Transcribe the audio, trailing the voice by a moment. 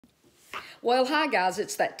Well, hi guys,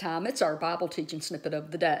 it's that time. It's our Bible teaching snippet of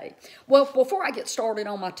the day. Well, before I get started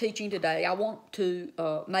on my teaching today, I want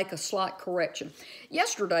to make a slight correction.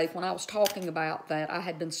 Yesterday, when I was talking about that, I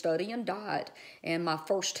had been studying diet, and my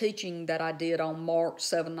first teaching that I did on March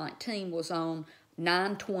 7/19 was on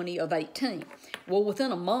 9/20 of 18. Well,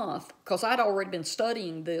 within a month, because I'd already been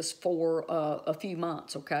studying this for a few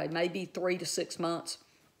months, okay, maybe 3 to 6 months,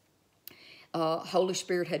 Holy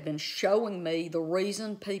Spirit had been showing me the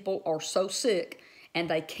reason people are so sick and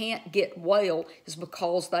they can't get well is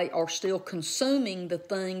because they are still consuming the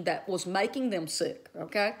thing that was making them sick,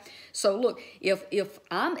 okay? So look, if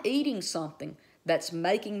I'm eating something that's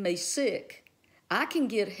making me sick, I can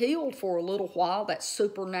get healed for a little while, that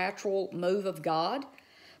supernatural move of God.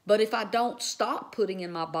 But if I don't stop putting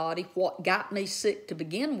in my body what got me sick to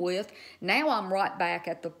begin with, now I'm right back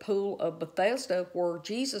at the pool of Bethesda where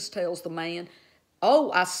Jesus tells the man,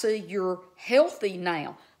 oh, I see you're healthy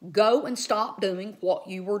now. Go and stop doing what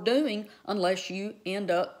you were doing unless you end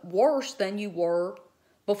up worse than you were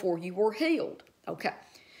before you were healed. Okay.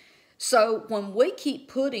 So when we keep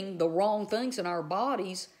putting the wrong things in our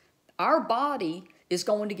body is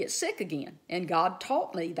going to get sick again. And God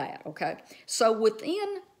taught me that, okay? So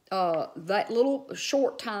within that little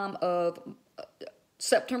short time of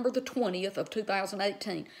September the 20th of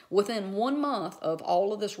 2018, within 1 month of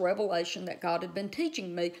all of this revelation that God had been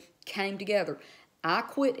teaching me came together. I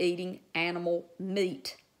quit eating animal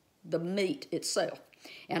meat, the meat itself.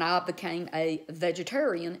 And I became a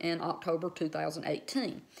vegetarian in October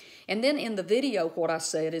 2018. And then in the video, what I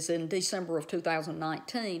said is in December of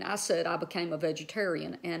 2019, I said I became a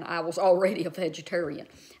vegetarian, and I was already a vegetarian.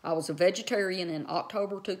 I was a vegetarian in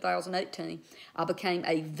October 2018. I became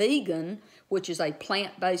a vegan, which is a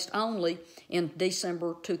plant-based only, in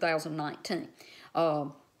December 2019.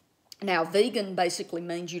 Now, vegan basically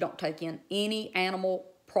means you don't take in any animal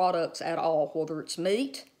products at all, whether it's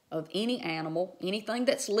meat, of any animal, anything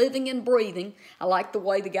that's living and breathing. I like the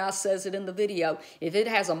way the guy says it in the video. If it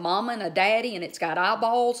has a mama and a daddy and it's got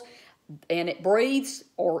eyeballs and it breathes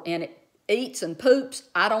and it eats and poops,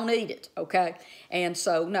 I don't eat it, okay? And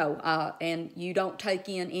so, no, and you don't take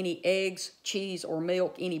in any eggs, cheese, or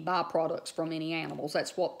milk, any byproducts from any animals.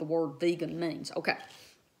 That's what the word vegan means, okay?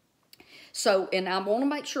 So, and I want to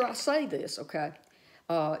make sure I say this, okay?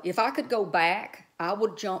 If I could go back, I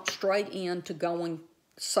would jump straight into going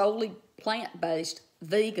solely plant-based,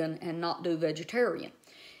 vegan, and not do vegetarian.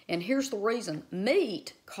 And here's the reason.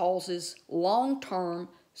 Meat causes long-term,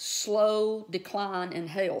 slow decline in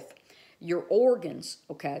health. Your organs,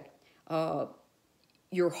 okay,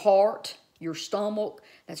 your heart, your stomach,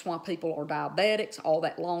 that's why people are diabetics, all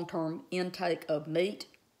that long-term intake of meat,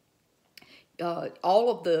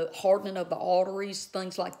 all of the hardening of the arteries,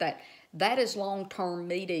 things like that. That is long-term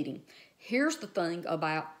meat eating. Here's the thing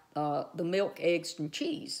about the milk, eggs, and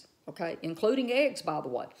cheese, okay, including eggs, by the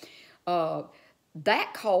way.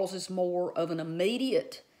 That causes more of an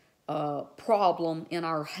immediate problem in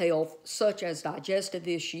our health, such as digestive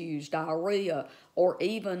issues, diarrhea, or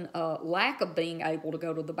even lack of being able to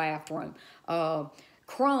go to the bathroom.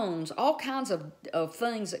 Crohn's, all kinds of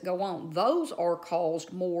things that go on. Those are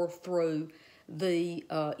caused more through the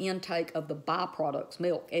intake of the byproducts,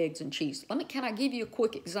 milk, eggs, and cheese. Can I give you a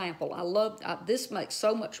quick example? This makes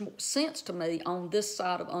so much more sense to me on this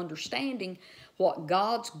side of understanding what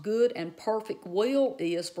God's good and perfect will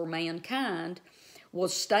is for mankind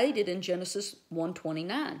was stated in Genesis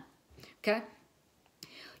 1:29, okay?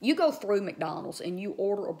 You go through McDonald's and you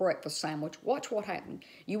order a breakfast sandwich. Watch what happens.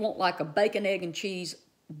 You want like a bacon, egg, and cheese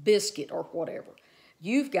biscuit or whatever.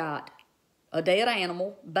 You've got a dead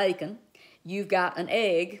animal, bacon, you've got an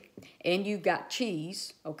egg, and you've got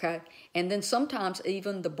cheese, okay? And then sometimes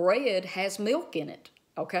even the bread has milk in it,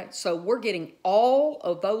 okay? So we're getting all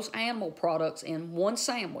of those animal products in one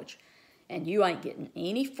sandwich, and you ain't getting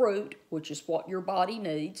any fruit, which is what your body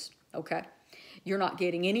needs, okay? You're not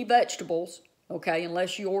getting any vegetables, okay,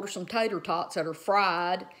 unless you order some tater tots that are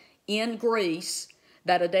fried in grease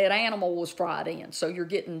that a dead animal was fried in. So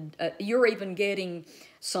you're even getting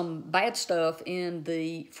some bad stuff in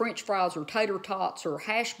the French fries or tater tots or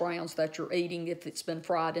hash browns that you're eating if it's been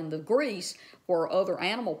fried in the grease where other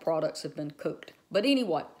animal products have been cooked. But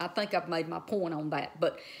anyway, I think I've made my point on that.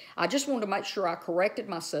 But I just wanted to make sure I corrected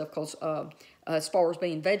myself because as far as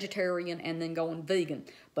being vegetarian and then going vegan.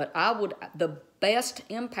 But the best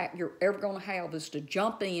impact you're ever going to have is to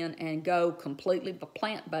jump in and go completely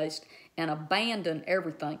plant-based and abandon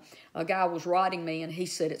everything. A guy was writing me and he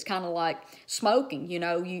said it's kind of like smoking. You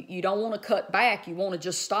know, you don't want to cut back. You want to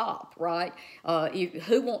just stop, right?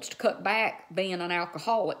 Who wants to cut back being an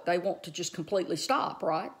alcoholic? They want to just completely stop,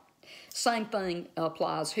 right? Same thing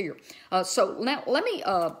applies here. So now let me,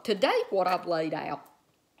 today what I've laid out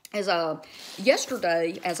is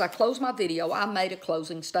yesterday, as I closed my video, I made a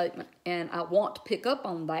closing statement, and I want to pick up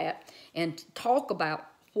on that and talk about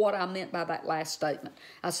what I meant by that last statement.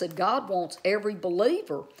 I said God wants every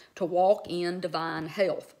believer to walk in divine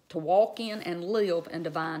health, to walk in and live in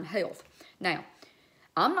divine health. Now,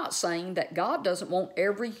 I'm not saying that God doesn't want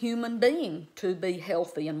every human being to be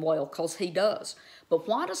healthy and well, because He does. But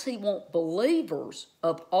why does He want believers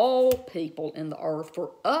of all people in the earth,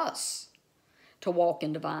 for us, to walk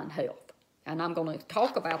in divine health? And I'm going to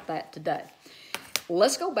talk about that today.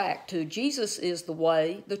 Let's go back to Jesus is the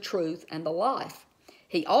way, the truth, and the life.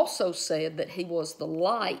 He also said that He was the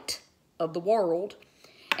light of the world.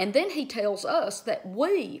 And then He tells us that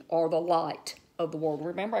we are the light of the world.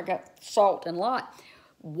 Remember, I got salt and light.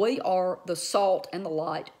 We are the salt and the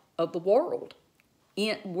light of the world.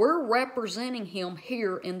 We're representing Him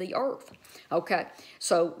here in the earth. Okay,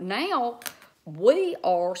 so now we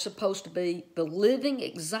are supposed to be the living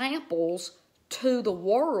examples to the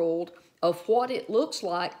world of what it looks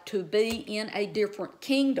like to be in a different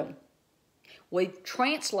kingdom. We've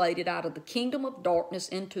translated out of the kingdom of darkness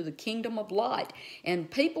into the kingdom of light. And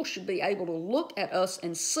people should be able to look at us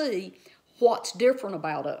and see what's different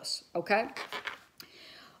about us, okay?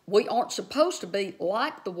 We aren't supposed to be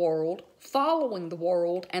like the world, following the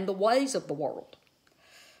world and the ways of the world.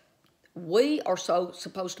 We are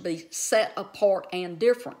supposed to be set apart and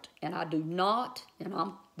different. And I do not, and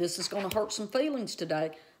this is going to hurt some feelings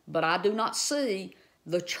today, but I do not see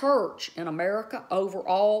the church in America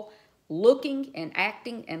overall looking and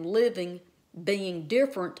acting and living being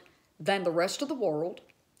different than the rest of the world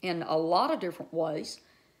in a lot of different ways.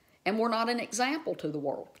 And we're not an example to the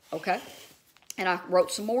world, okay? And I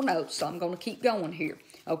wrote some more notes, so I'm going to keep going here,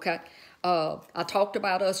 okay? I talked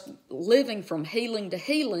about us living from healing to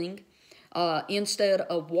healing instead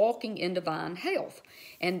of walking in divine health.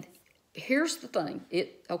 And here's the thing.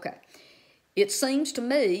 It seems to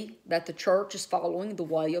me that the church is following the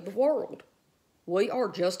way of the world. We are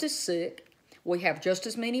just as sick. We have just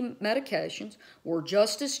as many medications. We're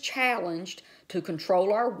just as challenged to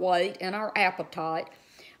control our weight and our appetite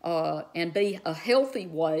and be a healthy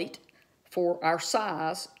weight for our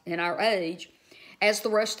size and our age as the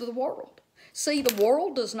rest of the world. See, the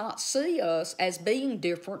world does not see us as being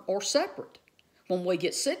different or separate. When we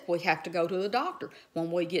get sick, we have to go to the doctor.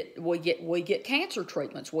 When we get cancer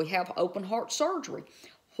treatments, we have open heart surgery.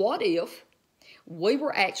 What if we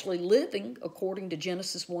were actually living according to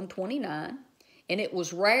Genesis 1:29, and it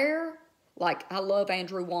was rare? Like, I love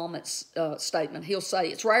Andrew Womack's statement. He'll say,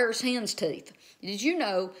 it's rare as hen's teeth. Did you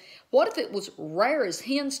know, what if it was rare as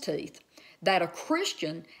hen's teeth that a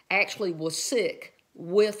Christian actually was sick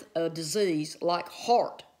with a disease like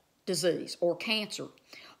heart disease or cancer,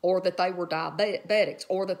 or that they were diabetics,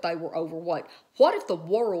 or that they were overweight? What if the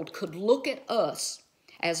world could look at us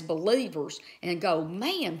as believers and go,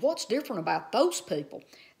 man, what's different about those people?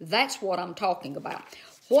 That's what I'm talking about.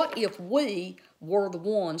 What if we were the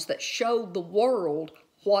ones that showed the world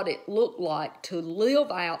what it looked like to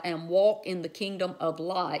live out and walk in the kingdom of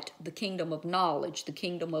light, the kingdom of knowledge, the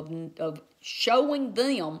kingdom of showing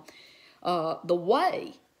them the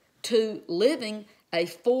way to living a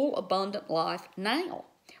full, abundant life now,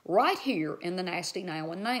 right here in the nasty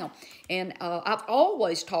now and now. And I've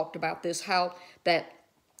always talked about this, how that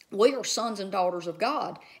we are sons and daughters of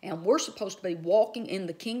God, and we're supposed to be walking in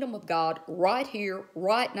the kingdom of God right here,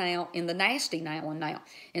 right now, in the nasty now and now.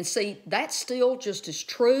 And see, that's still just as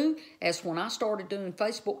true as when I started doing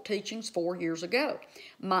Facebook teachings 4 years ago.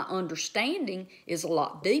 My understanding is a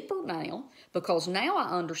lot deeper now, because now I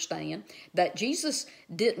understand that Jesus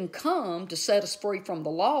didn't come to set us free from the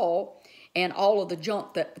law and all of the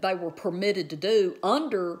junk that they were permitted to do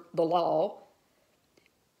under the law.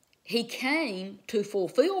 He came to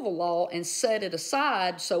fulfill the law and set it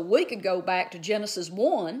aside so we could go back to Genesis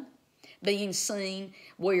 1, being seen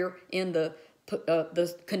where in the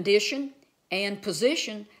condition and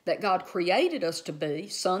position that God created us to be,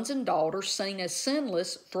 sons and daughters, seen as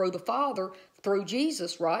sinless through the Father, through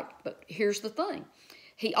Jesus, right? But here's the thing.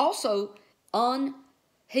 He also,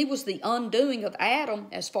 he was the undoing of Adam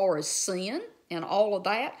as far as sin and all of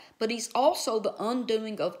that, but he's also the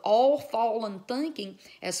undoing of all fallen thinking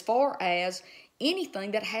as far as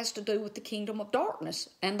anything that has to do with the kingdom of darkness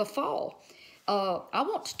and the fall. I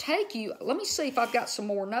want to take you, let me see if I've got some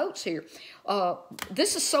more notes here.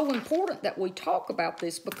 This is so important that we talk about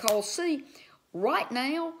this, because, see, right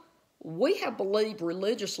now, we have believed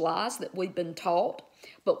religious lies that we've been taught,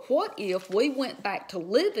 But what if we went back to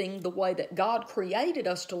living the way that God created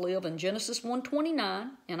us to live in Genesis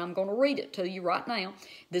 1:29, and I'm going to read it to you right now.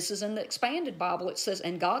 This is in the Expanded Bible. It says,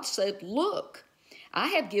 "And God said, Look, I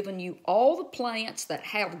have given you all the plants that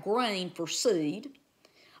have grain for seed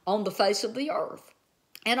on the face of the earth,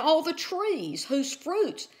 and all the trees whose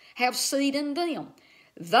fruits have seed in them.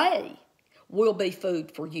 They will be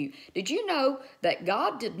food for you." Did you know that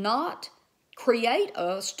God did not create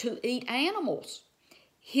us to eat animals?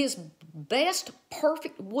 His best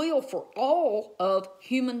perfect will for all of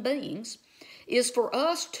human beings is for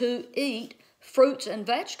us to eat fruits and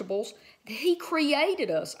vegetables. He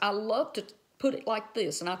created us. I love to put it like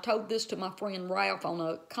this, and I told this to my friend Ralph on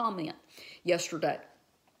a comment yesterday.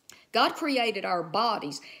 God created our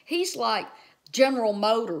bodies. He's like General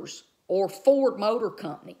Motors or Ford Motor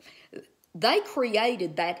Company. They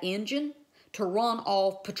created that engine to run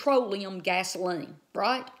off petroleum gasoline,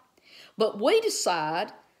 right? But we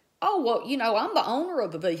decide, oh, well, you know, I'm the owner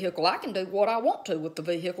of the vehicle. I can do what I want to with the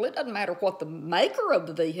vehicle. It doesn't matter what the maker of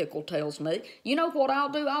the vehicle tells me. You know what I'll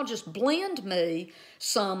do? I'll just blend me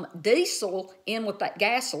some diesel in with that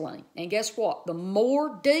gasoline. And guess what? The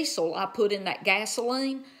more diesel I put in that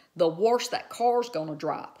gasoline, the worse that car's going to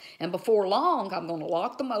drive. And before long, I'm going to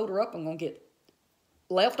lock the motor up. I'm going to get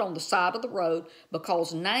left on the side of the road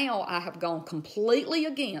because now I have gone completely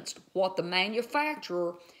against what the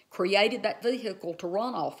manufacturer created that vehicle to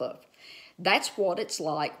run off of. That's what it's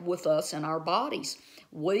like with us and our bodies.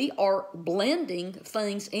 We are blending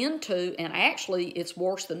things into, and actually it's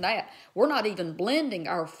worse than that. We're not even blending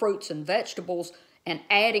our fruits and vegetables and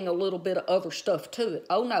adding a little bit of other stuff to it.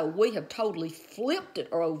 Oh no, we have totally flipped it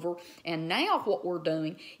over, and now what we're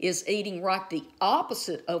doing is eating right the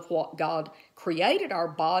opposite of what God created our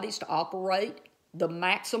bodies to operate, the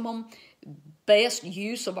maximum best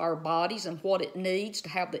use of our bodies and what it needs to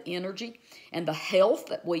have the energy and the health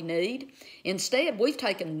that we need. Instead, we've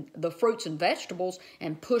taken the fruits and vegetables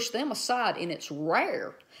and pushed them aside, and it's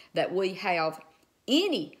rare that we have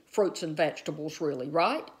any fruits and vegetables really,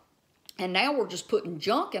 right? And now we're just putting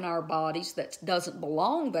junk in our bodies that doesn't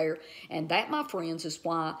belong there. And that, my friends, is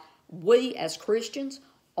why we as Christians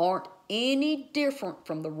aren't any different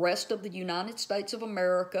from the rest of the United States of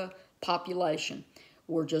America population.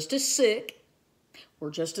 We're just as sick.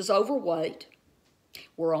 We're just as overweight.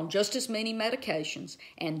 We're on just as many medications.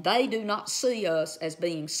 And they do not see us as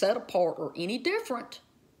being set apart or any different,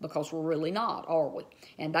 because we're really not, are we?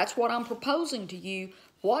 And that's what I'm proposing to you.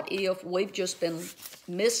 What if we've just been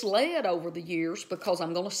misled over the years? Because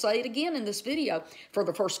I'm going to say it again in this video. For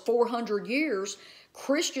the first 400 years,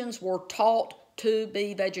 Christians were taught to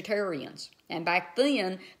be vegetarians. And back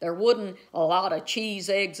then, there wasn't a lot of cheese,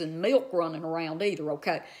 eggs, and milk running around either,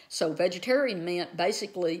 okay? So vegetarian meant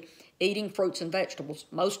basically eating fruits and vegetables.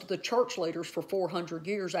 Most of the church leaders for 400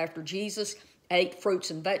 years after Jesus ate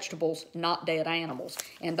fruits and vegetables, not dead animals.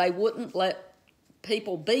 And they wouldn't let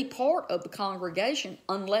people be part of the congregation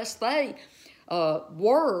unless they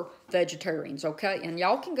were vegetarians, okay? And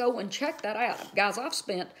y'all can go and check that out. Guys, I've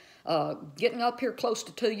spent getting up here close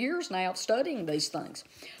to 2 years now studying these things.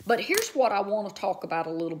 But here's what I want to talk about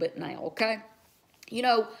a little bit now, okay? You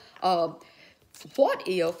know, what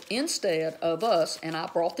if instead of us, and I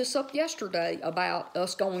brought this up yesterday about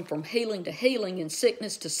us going from healing to healing and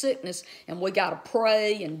sickness to sickness, and we got to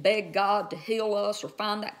pray and beg God to heal us or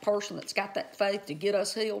find that person that's got that faith to get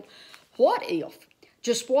us healed. What if,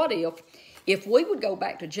 just what if we would go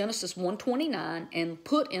back to Genesis 1:29 and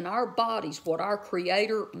put in our bodies what our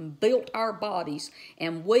Creator built our bodies,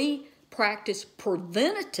 and we practice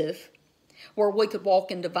preventative, where we could walk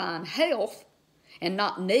in divine health and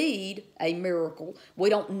not need a miracle. We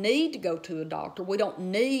don't need to go to a doctor. We don't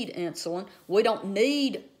need insulin. We don't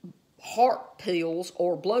need heart pills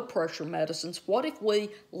or blood pressure medicines. What if we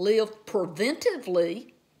live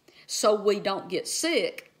preventively so we don't get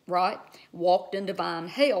sick, right? Walked in divine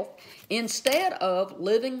health, instead of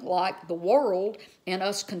living like the world and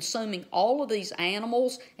us consuming all of these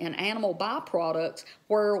animals and animal byproducts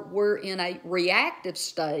where we're in a reactive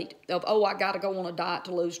state of, oh, I got to go on a diet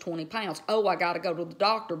to lose 20 pounds. Oh, I got to go to the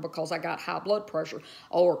doctor because I got high blood pressure,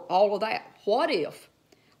 or all of that. What if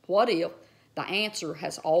the answer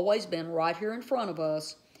has always been right here in front of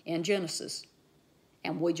us in Genesis,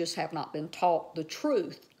 and we just have not been taught the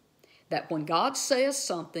truth? That when God says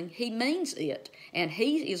something, He means it. And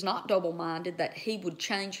He is not double-minded that He would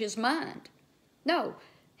change His mind. No,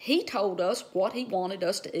 He told us what He wanted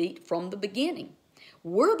us to eat from the beginning.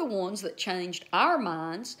 We're the ones that changed our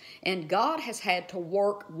minds, and God has had to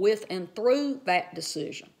work with and through that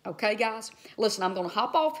decision. Okay, guys? Listen, I'm going to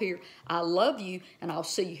hop off here. I love you, and I'll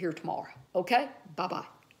see you here tomorrow. Okay? Bye-bye.